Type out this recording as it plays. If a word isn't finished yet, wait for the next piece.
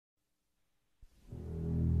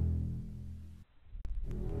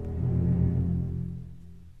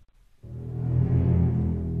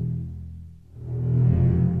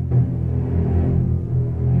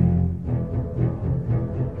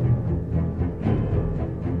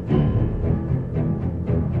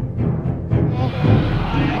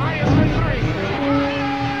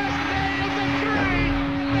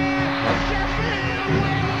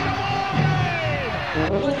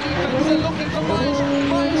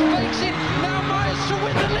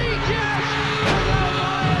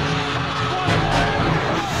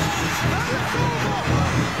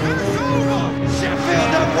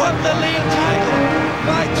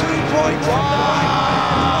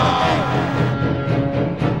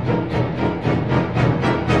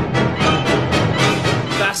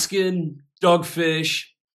Asian, dogfish,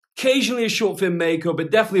 occasionally a short fin mako,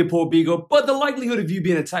 but definitely a porbeagle. But the likelihood of you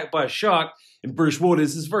being attacked by a shark in British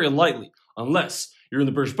waters is very unlikely, unless you're in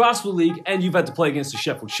the British Basketball League and you've had to play against the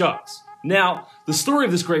Sheffield Sharks. Now, the story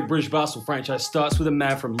of this great British basketball franchise starts with a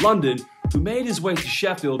man from London who made his way to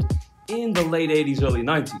Sheffield in the late 80s, early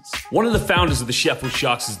 90s. One of the founders of the Sheffield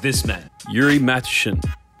Sharks is this man, Yuri Matushin.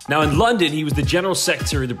 Now in London, he was the General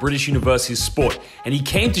Secretary of the British University of Sport, and he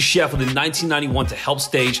came to Sheffield in 1991 to help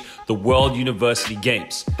stage the World University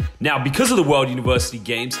Games. Now, because of the World University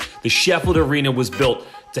Games, the Sheffield Arena was built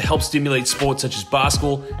to help stimulate sports such as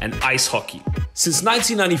basketball and ice hockey. Since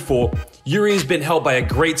 1994, Yuri has been helped by a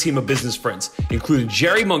great team of business friends, including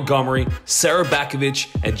Jerry Montgomery, Sarah Bakovich,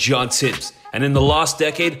 and John Tibbs. And in the last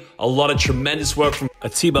decade, a lot of tremendous work from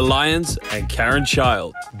Atiba Lyons and Karen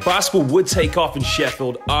Child. Basketball would take off in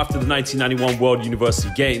Sheffield after the 1991 World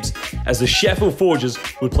University Games, as the Sheffield Forgers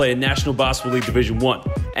would play in National Basketball League Division I,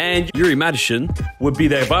 and Yuri Matushin would be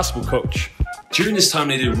their basketball coach. During this time,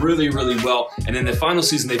 they did really well, and in their final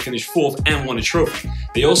season, they finished 4th and won a trophy.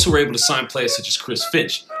 They also were able to sign players such as Chris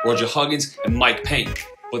Finch, Roger Huggins, and Mike Payne.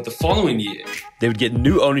 But the following year, they would get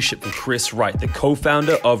new ownership from Chris Wright, the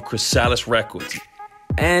co-founder of Chrysalis Records.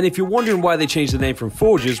 And if you're wondering why they changed the name from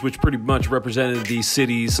Forgers, which pretty much represented the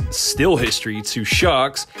city's still history, to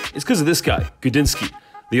Sharks, it's because of this guy, Gudinsky,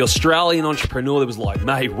 the Australian entrepreneur that was like,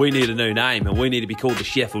 mate, we need a new name and we need to be called the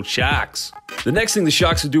Sheffield Sharks. The next thing the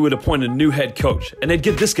Sharks would do would appoint a new head coach, and they'd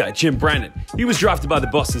get this guy, Jim Brandon. He was drafted by the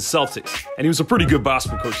Boston Celtics, and he was a pretty good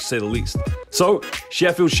basketball coach to say the least. So,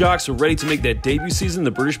 Sheffield Sharks were ready to make their debut season in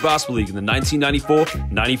the British Basketball League in the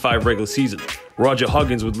 1994-95 regular season. Roger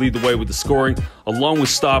Huggins would lead the way with the scoring, along with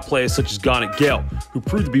star players such as Garnet Gale, who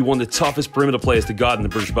proved to be one of the toughest perimeter players to guard in the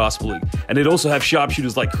British Basketball League. And they'd also have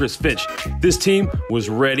sharpshooters like Chris Finch. This team was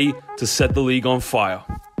ready to set the league on fire.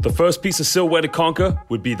 The first piece of silverware to conquer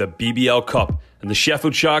would be the BBL Cup, and the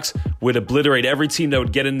Sheffield Sharks would obliterate every team that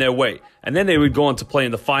would get in their way. And then they would go on to play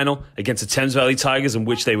in the final against the Thames Valley Tigers, in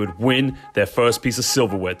which they would win their first piece of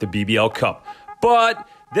silverware, the BBL Cup. But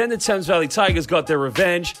then the Thames Valley Tigers got their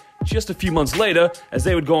revenge just a few months later, as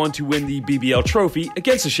they would go on to win the BBL trophy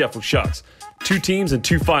against the Sheffield Sharks. 2 teams and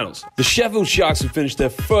 2 finals. The Sheffield Sharks would finish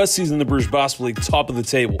their first season in the British Basketball League top of the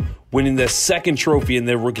table, winning their 2nd trophy in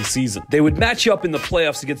their rookie season. They would match up in the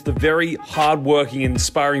playoffs against the very hard-working and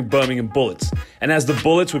inspiring Birmingham Bullets. And as the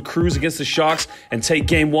Bullets would cruise against the Sharks and take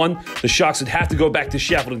Game 1, the Sharks would have to go back to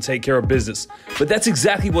Sheffield and take care of business. But that's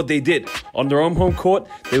exactly what they did. On their own home court,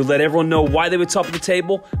 they would let everyone know why they were top of the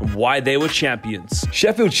table and why they were champions.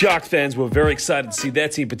 Sheffield Sharks fans were very excited to see their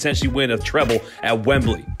team potentially win a treble at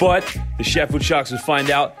Wembley. But the Sheffield Sharks would find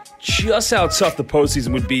out just how tough the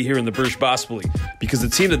postseason would be here in the British Basketball League, because the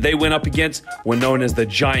team that they went up against were known as the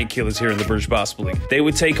Giant Killers here in the British Basketball League. They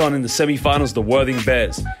would take on in the semifinals the Worthing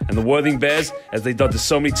Bears, and the Worthing Bears, as they done to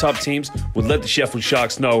so many top teams, would let the Sheffield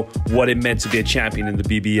Sharks know what it meant to be a champion in the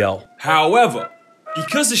BBL. However,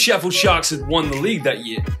 because the Sheffield Sharks had won the league that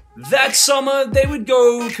year, that summer they would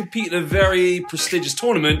go compete in a very prestigious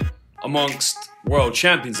tournament amongst world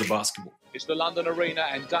champions of basketball. It's the London Arena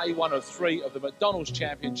and day 1 of 3 of the McDonald's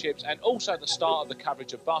Championships, and also the start of the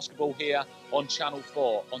coverage of basketball here on Channel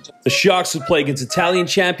 4. The Sharks would play against Italian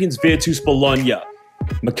champions Virtus Bologna,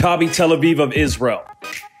 Maccabi Tel Aviv of Israel,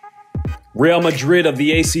 Real Madrid of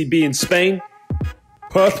the ACB in Spain,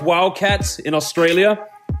 Perth Wildcats in Australia,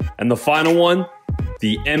 and the final one,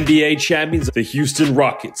 the NBA champions, the Houston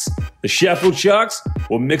Rockets. The Sheffield Sharks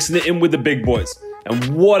were mixing it in with the big boys.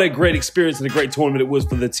 And what a great experience and a great tournament it was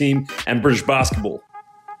for the team and British basketball.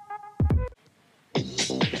 And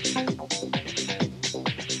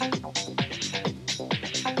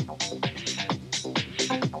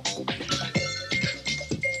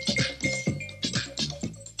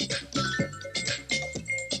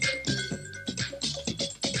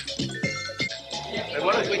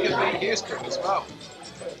what if we could beat Houston as well?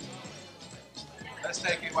 Let's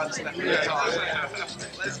take it one step at a time.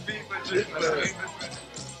 Let's beat Madrid.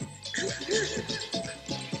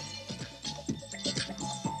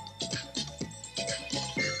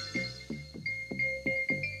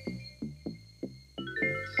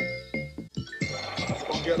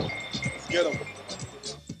 Get them. Get them.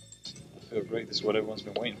 I feel great. This is what everyone's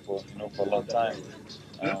been waiting for, for a long time.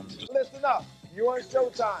 Listen up. You're on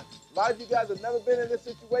Showtime. A lot of you guys have never been in this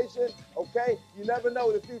situation, okay? You never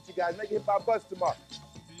know the future, guys. Make it hit by bus tomorrow.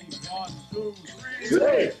 1, 2,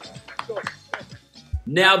 3.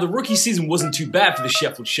 Now, the rookie season wasn't too bad for the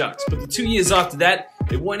Sheffield Sharks, but the 2 years after that,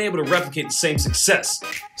 they weren't able to replicate the same success.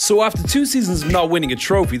 So after 2 seasons of not winning a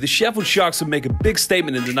trophy, the Sheffield Sharks would make a big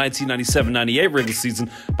statement in the 1997-98 regular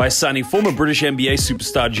season by signing former British NBA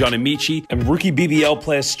superstar John Amici and rookie BBL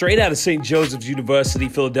player straight out of St. Joseph's University,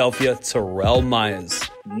 Philadelphia, Terrell Myers.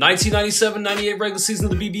 1997-98 regular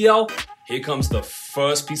season of the BBL, here comes the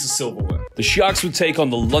first piece of silverware. The Sharks would take on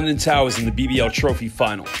the London Towers in the BBL Trophy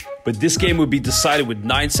final. But this game would be decided with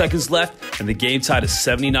 9 seconds left and the game tied at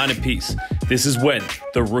 79 apiece. This is when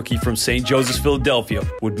the rookie from St. Joseph's, Philadelphia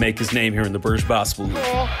would make his name here in the British Basketball League.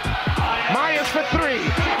 Myers for 3. Myers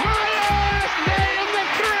nails the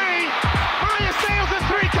 3. Myers nails the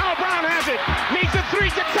 3. Carl Brown has it. Needs a 3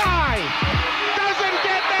 to tie. Doesn't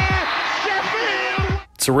get there. Sheffield.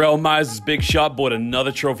 Terrell Myers' big shot brought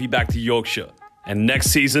another trophy back to Yorkshire. And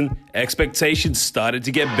next season, expectations started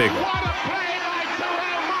to get bigger. What a play by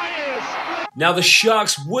Terrell Myers. Now the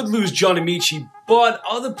Sharks would lose John Amici, but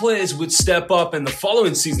other players would step up, and the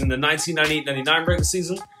following season, the 1998-99 regular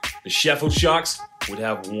season, the Sheffield Sharks would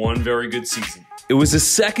have one very good season. It was his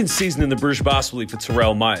second season in the British Basketball League for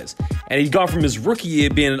Terrell Myers, and he'd gone from his rookie year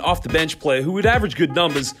being an off-the-bench player who would average good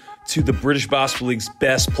numbers to the British Basketball League's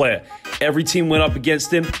best player. Every team went up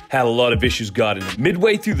against him, had a lot of issues guarding him.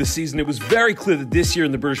 Midway through the season, it was very clear that this year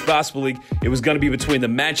in the British Basketball League, it was going to be between the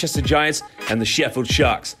Manchester Giants and the Sheffield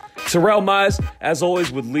Sharks. Terrell Myers, as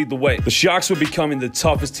always, would lead the way. The Sharks were becoming the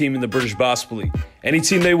toughest team in the British Basketball League. Any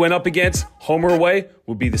team they went up against, home or away,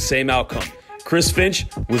 would be the same outcome. Chris Finch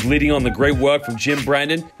was leading on the great work from Jim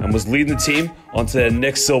Brandon and was leading the team onto their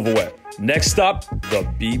next silverware. Next stop, the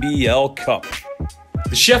BBL Cup.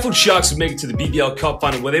 The Sheffield Sharks would make it to the BBL Cup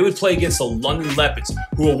final where they would play against the London Leopards,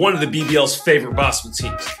 who are one of the BBL's favorite basketball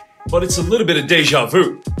teams. But it's a little bit of deja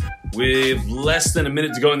vu. With less than a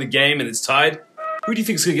minute to go in the game and it's tied, who do you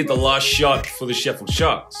think is going to get the last shot for the Sheffield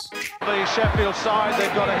Sharks? The Sheffield side,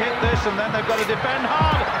 they've got to hit this and then they've got to defend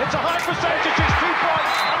hard. It's a high percentage, it's 2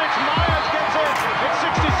 points, and it's Myers gets in. It's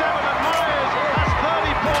 67 and Myers has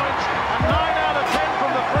 30 points and 9 out of 10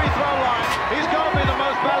 from the free throw line. He's got to be the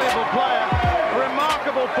most valuable player.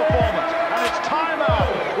 Remarkable performance. And it's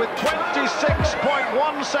timeout with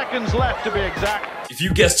 26.1 seconds left to be exact. If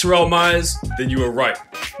you guessed Terrell Myers, then you were right.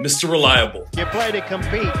 Mr. Reliable. You play to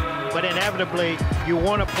compete, but inevitably you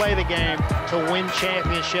want to play the game to win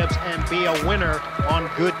championships and be a winner on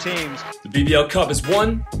good teams. The BBL Cup is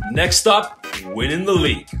won. Next up, winning the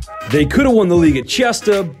league. They could have won the league at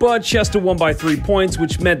Chester, but Chester won by 3 points,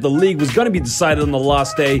 which meant the league was going to be decided on the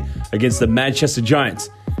last day against the Manchester Giants.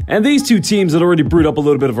 And these two teams had already brewed up a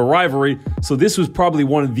little bit of a rivalry, so this was probably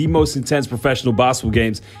one of the most intense professional basketball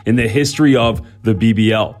games in the history of the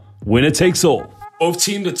BBL. Winner takes all. Both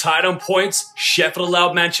teams are tied on points. Sheffield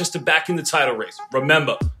allowed Manchester back in the title race.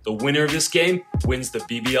 Remember, the winner of this game wins the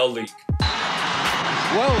BBL League.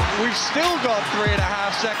 Well, we've still got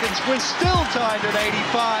 3.5 seconds. We're still tied at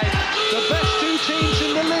 85. The best 2 teams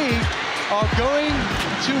in the league are going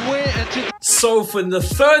to win. So for the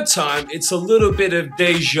third time, it's a little bit of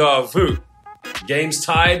deja vu. Game's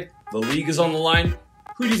tied. The league is on the line.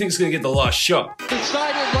 Who do you think is going to get the last shot?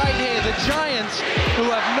 Decided right here, the Giants, who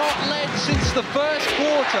have not led since the first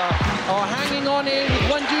quarter, are hanging on in with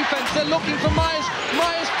one defense. They're looking for Myers.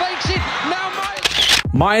 Myers fakes it. Now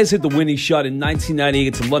Myers hit the winning shot in 1998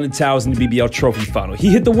 against the London Towers in the BBL Trophy Final. He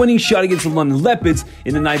hit the winning shot against the London Leopards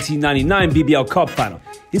in the 1999 BBL Cup Final.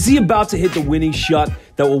 Is he about to hit the winning shot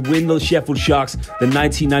that will win the Sheffield Sharks the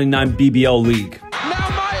 1999 BBL League? Now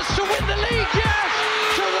Myers to win the league, yes!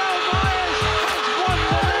 Terrell Myers has won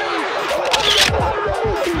the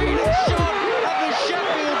league! Beating shot and the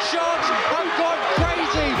Sheffield Sharks have gone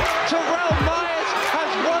crazy! Terrell Myers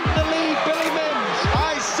has won the league, Billy Mims!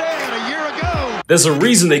 I said a year ago. There's a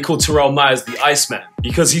reason they call Terrell Myers the Iceman,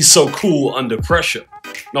 because he's so cool under pressure.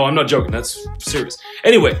 No, I'm not joking, that's serious.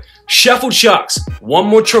 Anyway, Sheffield Sharks, one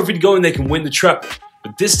more trophy to go and they can win the treble.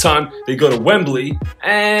 But this time, they go to Wembley,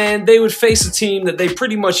 and they would face a team that they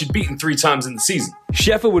pretty much had beaten 3 times in the season.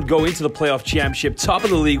 Sheffield would go into the playoff championship, top of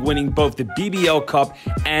the league, winning both the BBL Cup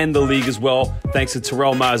and the league as well, thanks to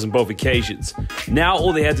Terrell Myers on both occasions. Now,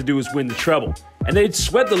 all they had to do was win the treble. And they'd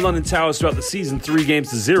swept the London Towers throughout the season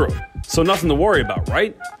 3-0. So nothing to worry about,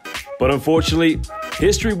 right? But unfortunately,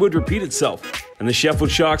 history would repeat itself, and the Sheffield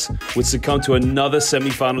Sharks would succumb to another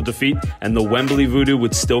semi-final defeat, and the Wembley voodoo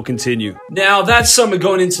would still continue. Now, that summer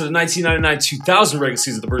going into the 1999-2000 regular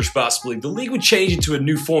season of the British Basketball League, the league would change into a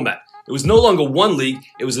new format. It was no longer one league,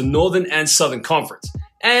 it was a Northern and Southern Conference.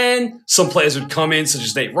 And some players would come in, such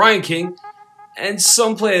as Nate Ryan King, and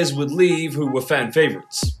some players would leave who were fan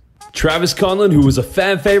favorites. Travis Conlon, who was a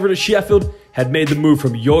fan favorite of Sheffield, had made the move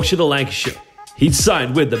from Yorkshire to Lancashire. He'd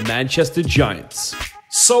signed with the Manchester Giants.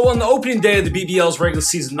 So on the opening day of the BBL's regular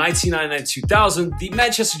season 1999-2000, the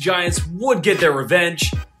Manchester Giants would get their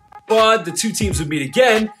revenge, but the two teams would meet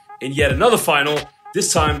again in yet another final,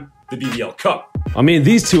 this time the BBL Cup. I mean,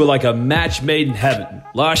 these two are like a match made in heaven.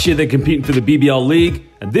 Last year they're competing for the BBL League,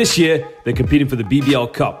 and this year they're competing for the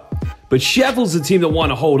BBL Cup. But Sheffield's the team that want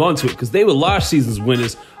to hold on to it because they were last season's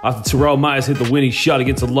winners after Terrell Myers hit the winning shot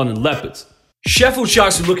against the London Leopards. Sheffield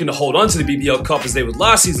Sharks were looking to hold on to the BBL Cup as they were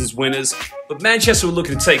last season's winners, but Manchester were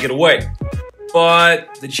looking to take it away.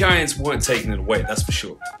 But the Giants weren't taking it away, that's for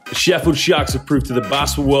sure. The Sheffield Sharks have proved to the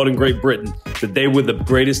basketball world in Great Britain that they were the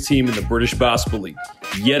greatest team in the British Basketball League.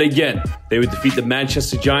 Yet again, they would defeat the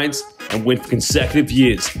Manchester Giants and win for consecutive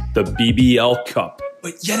years the BBL Cup.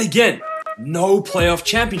 But yet again, no playoff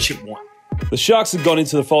championship won. The Sharks had gone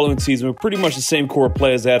into the following season with pretty much the same core of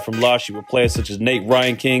players they had from last year, with players such as Nate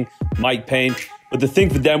Ryan King, Mike Payne. But the thing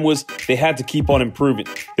for them was they had to keep on improving.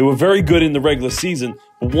 They were very good in the regular season,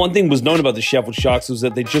 but one thing was known about the Sheffield Sharks was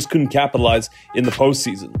that they just couldn't capitalize in the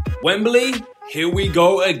postseason. Wembley, here we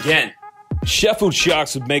go again. Sheffield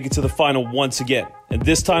Sharks would make it to the final once again, and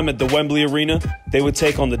this time at the Wembley Arena, they would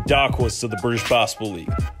take on the dark horse of the British Basketball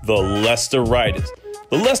League, the Leicester Riders.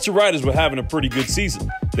 The Leicester Riders were having a pretty good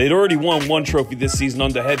season. They'd already won one trophy this season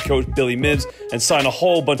under head coach Billy Mibbs and signed a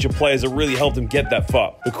whole bunch of players that really helped them get that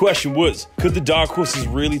far. The question was, could the Dark Horses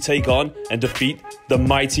really take on and defeat the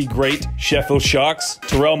mighty great Sheffield Sharks?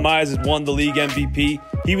 Terrell Myers had won the league MVP.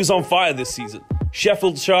 He was on fire this season.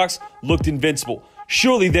 Sheffield Sharks looked invincible.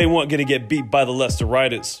 Surely they weren't going to get beat by the Leicester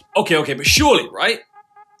Riders. Okay, but surely, right?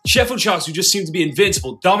 Sheffield Sharks, who just seem to be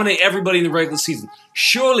invincible, dominate everybody in the regular season.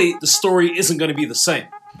 Surely the story isn't going to be the same.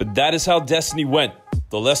 But that is how destiny went.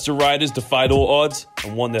 The Leicester Riders defied all odds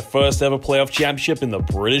and won their first ever playoff championship in the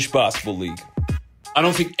British Basketball League. I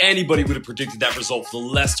don't think anybody would have predicted that result for the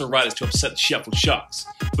Leicester Riders to upset the Sheffield Sharks.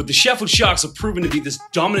 But the Sheffield Sharks have proven to be this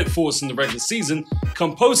dominant force in the regular season.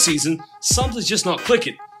 Come postseason, something's just not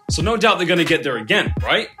clicking. So no doubt they're going to get there again,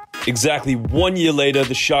 right? Exactly 1 year later,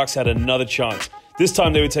 the Sharks had another chance. This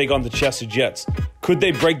time they would take on the Chester Jets. Could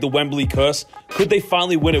they break the Wembley curse? Could they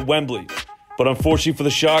finally win at Wembley? But unfortunately for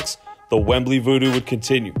the Sharks, the Wembley voodoo would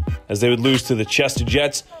continue as they would lose to the Chester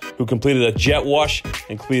Jets, who completed a jet wash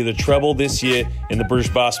and cleared a treble this year in the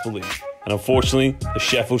British Basketball League. And unfortunately, the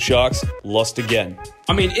Sheffield Sharks lost again.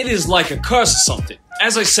 I mean, it is like a curse or something.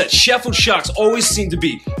 As I said, Sheffield Sharks always seem to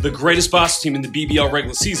be the greatest basketball team in the BBL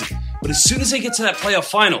regular season. But as soon as they get to that playoff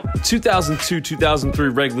final, the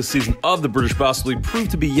 2002-2003 regular season of the British Basketball League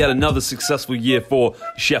proved to be yet another successful year for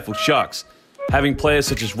the Sheffield Sharks. Having players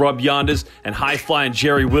such as Rob Yonders and high-flying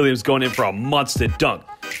Jerry Williams going in for a monster dunk.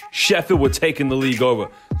 Sheffield were taking the league over.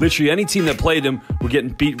 Literally any team that played them were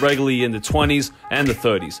getting beat regularly in the 20s and the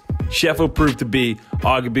 30s. Sheffield proved to be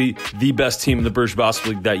arguably the best team in the British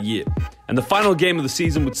Basketball League that year. And the final game of the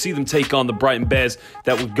season would see them take on the Brighton Bears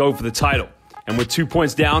that would go for the title. And with 2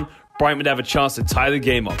 points down, Brighton would have a chance to tie the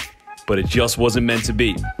game up. But it just wasn't meant to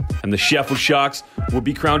be. And the Sheffield Sharks would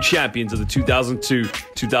be crowned champions of the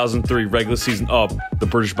 2002-2003 regular season of the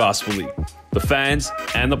British Basketball League. The fans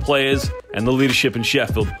and the players and the leadership in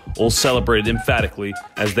Sheffield all celebrated emphatically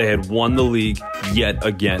as they had won the league yet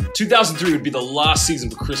again. 2003 would be the last season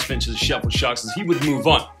for Chris Finch as the Sheffield Sharks as he would move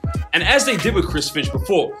on. And as they did with Chris Finch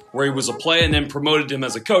before, where he was a player and then promoted him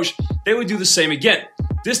as a coach, they would do the same again.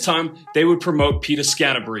 This time, they would promote Peter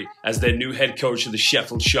Scanterbury as their new head coach of the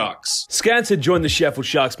Sheffield Sharks. Scans had joined the Sheffield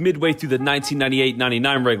Sharks midway through the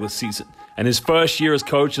 1998-99 regular season, and his first year as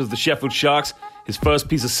coach of the Sheffield Sharks, his first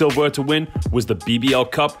piece of silverware to win was the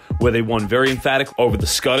BBL Cup, where they won very emphatic over the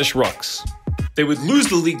Scottish Rucks. They would lose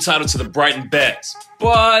the league title to the Brighton Bears,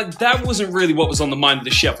 but that wasn't really what was on the mind of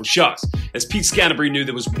the Sheffield Sharks, as Pete Scanterbury knew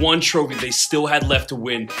there was one trophy they still had left to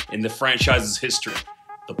win in the franchise's history.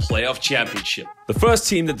 The playoff championship. The first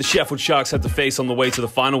team that the Sheffield Sharks had to face on the way to the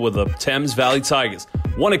final were the Thames Valley Tigers,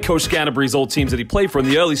 one of Coach Scanterbury's old teams that he played for in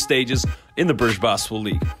the early stages in the British Basketball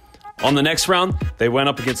League. On the next round, they went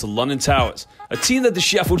up against the London Towers, a team that the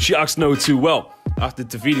Sheffield Sharks know too well, after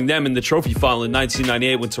defeating them in the trophy final in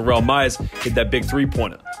 1998 when Terrell Myers hit that big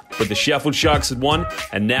three-pointer. But the Sheffield Sharks had won,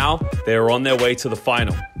 and now they are on their way to the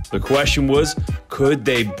final. The question was, could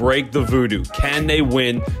they break the voodoo? Can they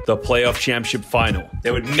win the playoff championship final?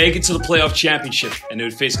 They would make it to the playoff championship, and they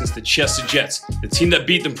would face against the Chester Jets, the team that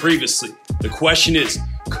beat them previously. The question is,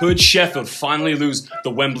 could Sheffield finally lose the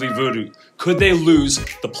Wembley voodoo? Could they lose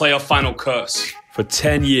the playoff final curse? For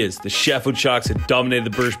 10 years, the Sheffield Sharks had dominated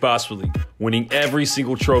the British Basketball League, winning every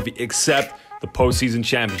single trophy except the postseason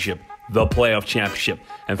championship, the playoff championship.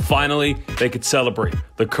 And finally, they could celebrate.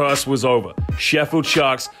 The curse was over. Sheffield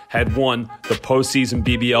Sharks had won the postseason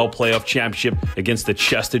BBL playoff championship against the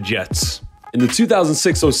Chester Jets. In the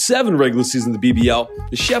 2006-07 regular season of the BBL,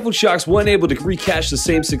 the Sheffield Sharks weren't able to recash the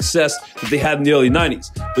same success that they had in the early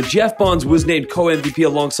 90s, but Jeff Bonds was named co-MVP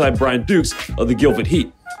alongside Brian Dukes of the Guildford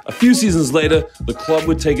Heat. A few seasons later, the club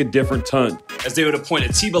would take a different turn, as they would appoint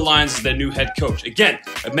Atiba Lyons as their new head coach. Again,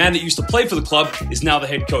 a man that used to play for the club is now the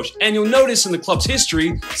head coach. And you'll notice in the club's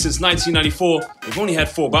history, since 1994, they've only had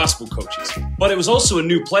 4 basketball coaches. But it was also a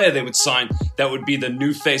new player they would sign that would be the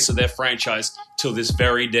new face of their franchise till this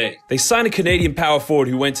very day. They signed a Canadian power forward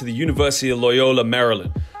who went to the University of Loyola,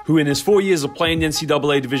 Maryland, who in his 4 years of playing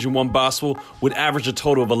NCAA Division I basketball would average a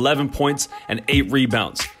total of 11 points and 8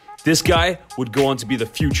 rebounds. This guy would go on to be the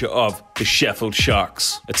future of the Sheffield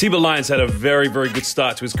Sharks. Atiba Lyons had a very, very good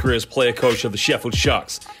start to his career as player coach of the Sheffield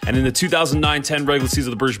Sharks. And in the 2009-10 regular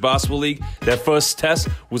season of the British Basketball League, their first test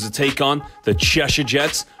was to take on the Cheshire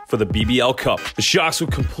Jets for the BBL Cup. The Sharks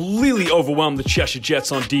would completely overwhelm the Cheshire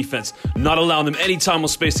Jets on defense, not allowing them any time or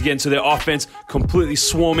space to get into their offense, completely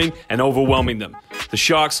swarming and overwhelming them. The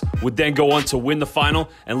Sharks would then go on to win the final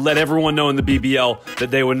and let everyone know in the BBL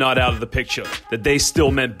that they were not out of the picture, that they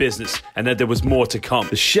still meant business, and that there was more to come.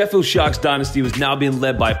 The Sheffield Sharks dynasty was now being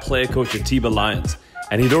led by player coach Atiba Lyons,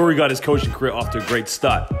 and he'd already got his coaching career off to a great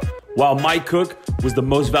start. While Mike Cook was the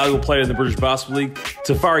most valuable player in the British Basketball League,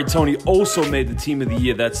 Tafari Toney also made the Team of the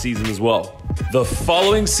Year that season as well. The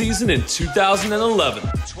following season in 2011,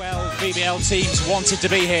 12 BBL teams wanted to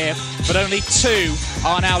be here, but only 2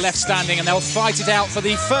 are now left standing, and they'll fight it out for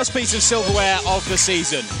the first piece of silverware of the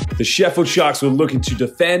season. The Sheffield Sharks were looking to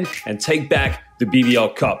defend and take back the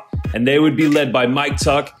BBL Cup, and they would be led by Mike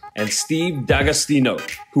Tuck and Steve D'Agostino,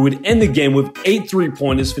 who would end the game with 8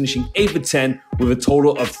 3-pointers, finishing 8 for 10 with a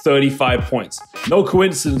total of 35 points. No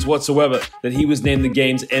coincidence whatsoever that he was named the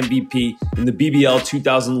game's MVP in the BBL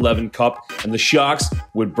 2011 Cup, and the Sharks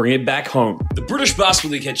would bring it back home. The British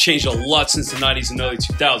Basketball League had changed a lot since the 90s and early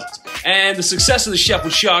 2000s, and the success of the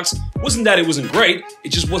Sheffield Sharks wasn't that it wasn't great,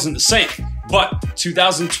 it just wasn't the same. But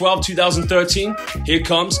 2012-2013, here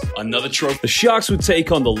comes another trophy. The Sharks would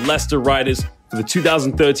take on the Leicester Riders for the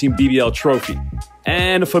 2013 BBL Trophy,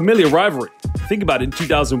 and a familiar rivalry. Think about it, in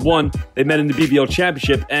 2001, they met in the BBL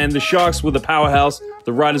Championship, and the Sharks were the powerhouse,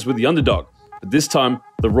 the Riders were the underdog. But this time,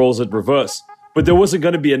 the roles had reversed. But there wasn't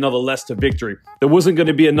going to be another Leicester victory. There wasn't going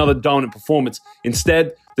to be another dominant performance.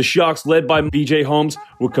 Instead, the Sharks, led by BJ Holmes,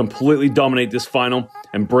 would completely dominate this final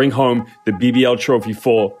and bring home the BBL Trophy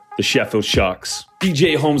for the Sheffield Sharks.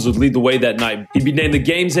 BJ Holmes would lead the way that night. He'd be named the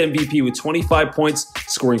game's MVP with 25 points,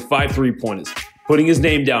 scoring 5 3-pointers, putting his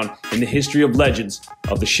name down in the history of legends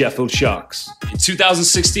of the Sheffield Sharks. In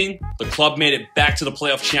 2016, the club made it back to the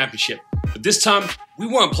playoff championship, but this time, we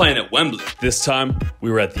weren't playing at Wembley. This time,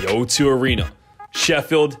 we were at the O2 Arena.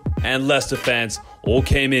 Sheffield and Leicester fans all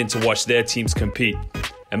came in to watch their teams compete,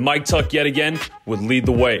 and Mike Tuck yet again would lead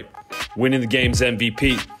the way, winning the game's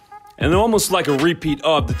MVP. And almost like a repeat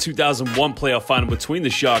of the 2001 playoff final between the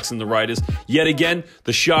Sharks and the Riders, yet again,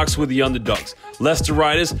 the Sharks were the underdogs. Leicester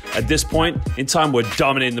Riders, at this point in time, were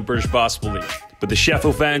dominating the British Basketball League. But the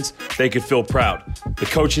Sheffield fans, they could feel proud. The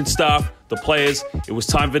coaching staff, the players, it was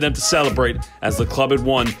time for them to celebrate as the club had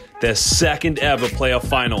won their second ever playoff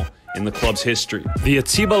final in the club's history. The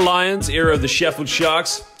Atiba Lions era of the Sheffield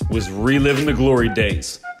Sharks was reliving the glory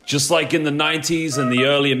days. Just like in the 90s and the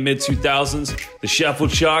early and mid-2000s, the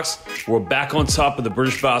Sheffield Sharks were back on top of the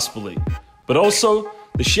British Basketball League. But also,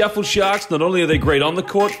 the Sheffield Sharks, not only are they great on the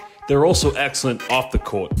court, they're also excellent off the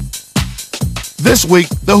court. This week,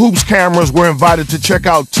 the Hoops cameras were invited to check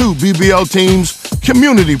out 2 BBL teams'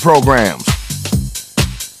 community programs.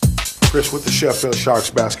 Chris, with the Sheffield Sharks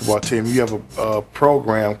basketball team, you have a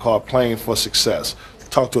program called Playing for Success.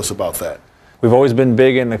 Talk to us about that. We've always been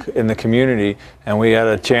big in the community, and we had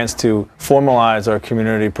a chance to formalize our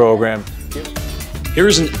community program. Here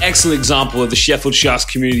is an excellent example of the Sheffield Sharks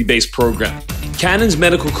community-based program. Cannon's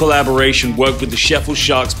Medical Collaboration worked with the Sheffield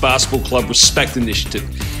Sharks Basketball Club Respect Initiative,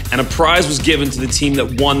 and a prize was given to the team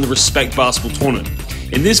that won the Respect Basketball Tournament.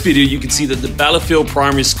 In this video, you can see that the Ballafield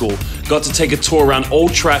Primary School got to take a tour around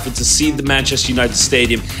Old Trafford to see the Manchester United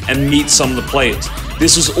Stadium and meet some of the players.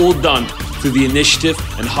 This was all done through the initiative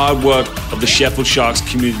and hard work of the Sheffield Sharks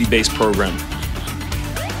community-based program.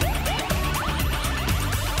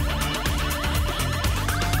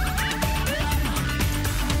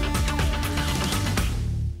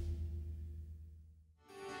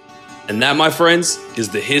 And that, my friends, is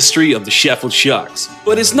the history of the Sheffield Sharks.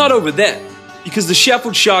 But it's not over there, because the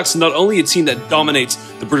Sheffield Sharks are not only a team that dominates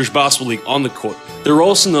the British Basketball League on the court, they're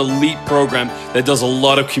also an elite program that does a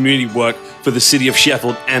lot of community work for the city of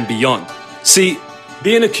Sheffield and beyond. See,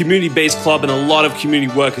 being a community-based club and a lot of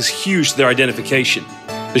community work is huge to their identification.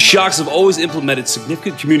 The Sharks have always implemented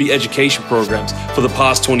significant community education programs for the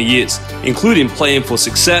past 20 years, including Playing for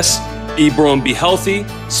Success, Be Brawn, Be Healthy,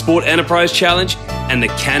 Sport Enterprise Challenge, and the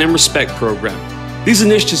Canon Respect program. These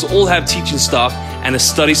initiatives all have teaching staff and a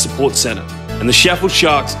study support center, and the Sheffield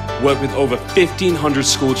Sharks work with over 1,500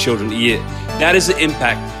 school children a year. That is the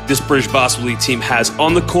impact this British Basketball League team has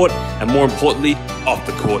on the court, and more importantly, off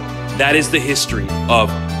the court. That is the history of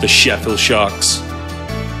the Sheffield Sharks.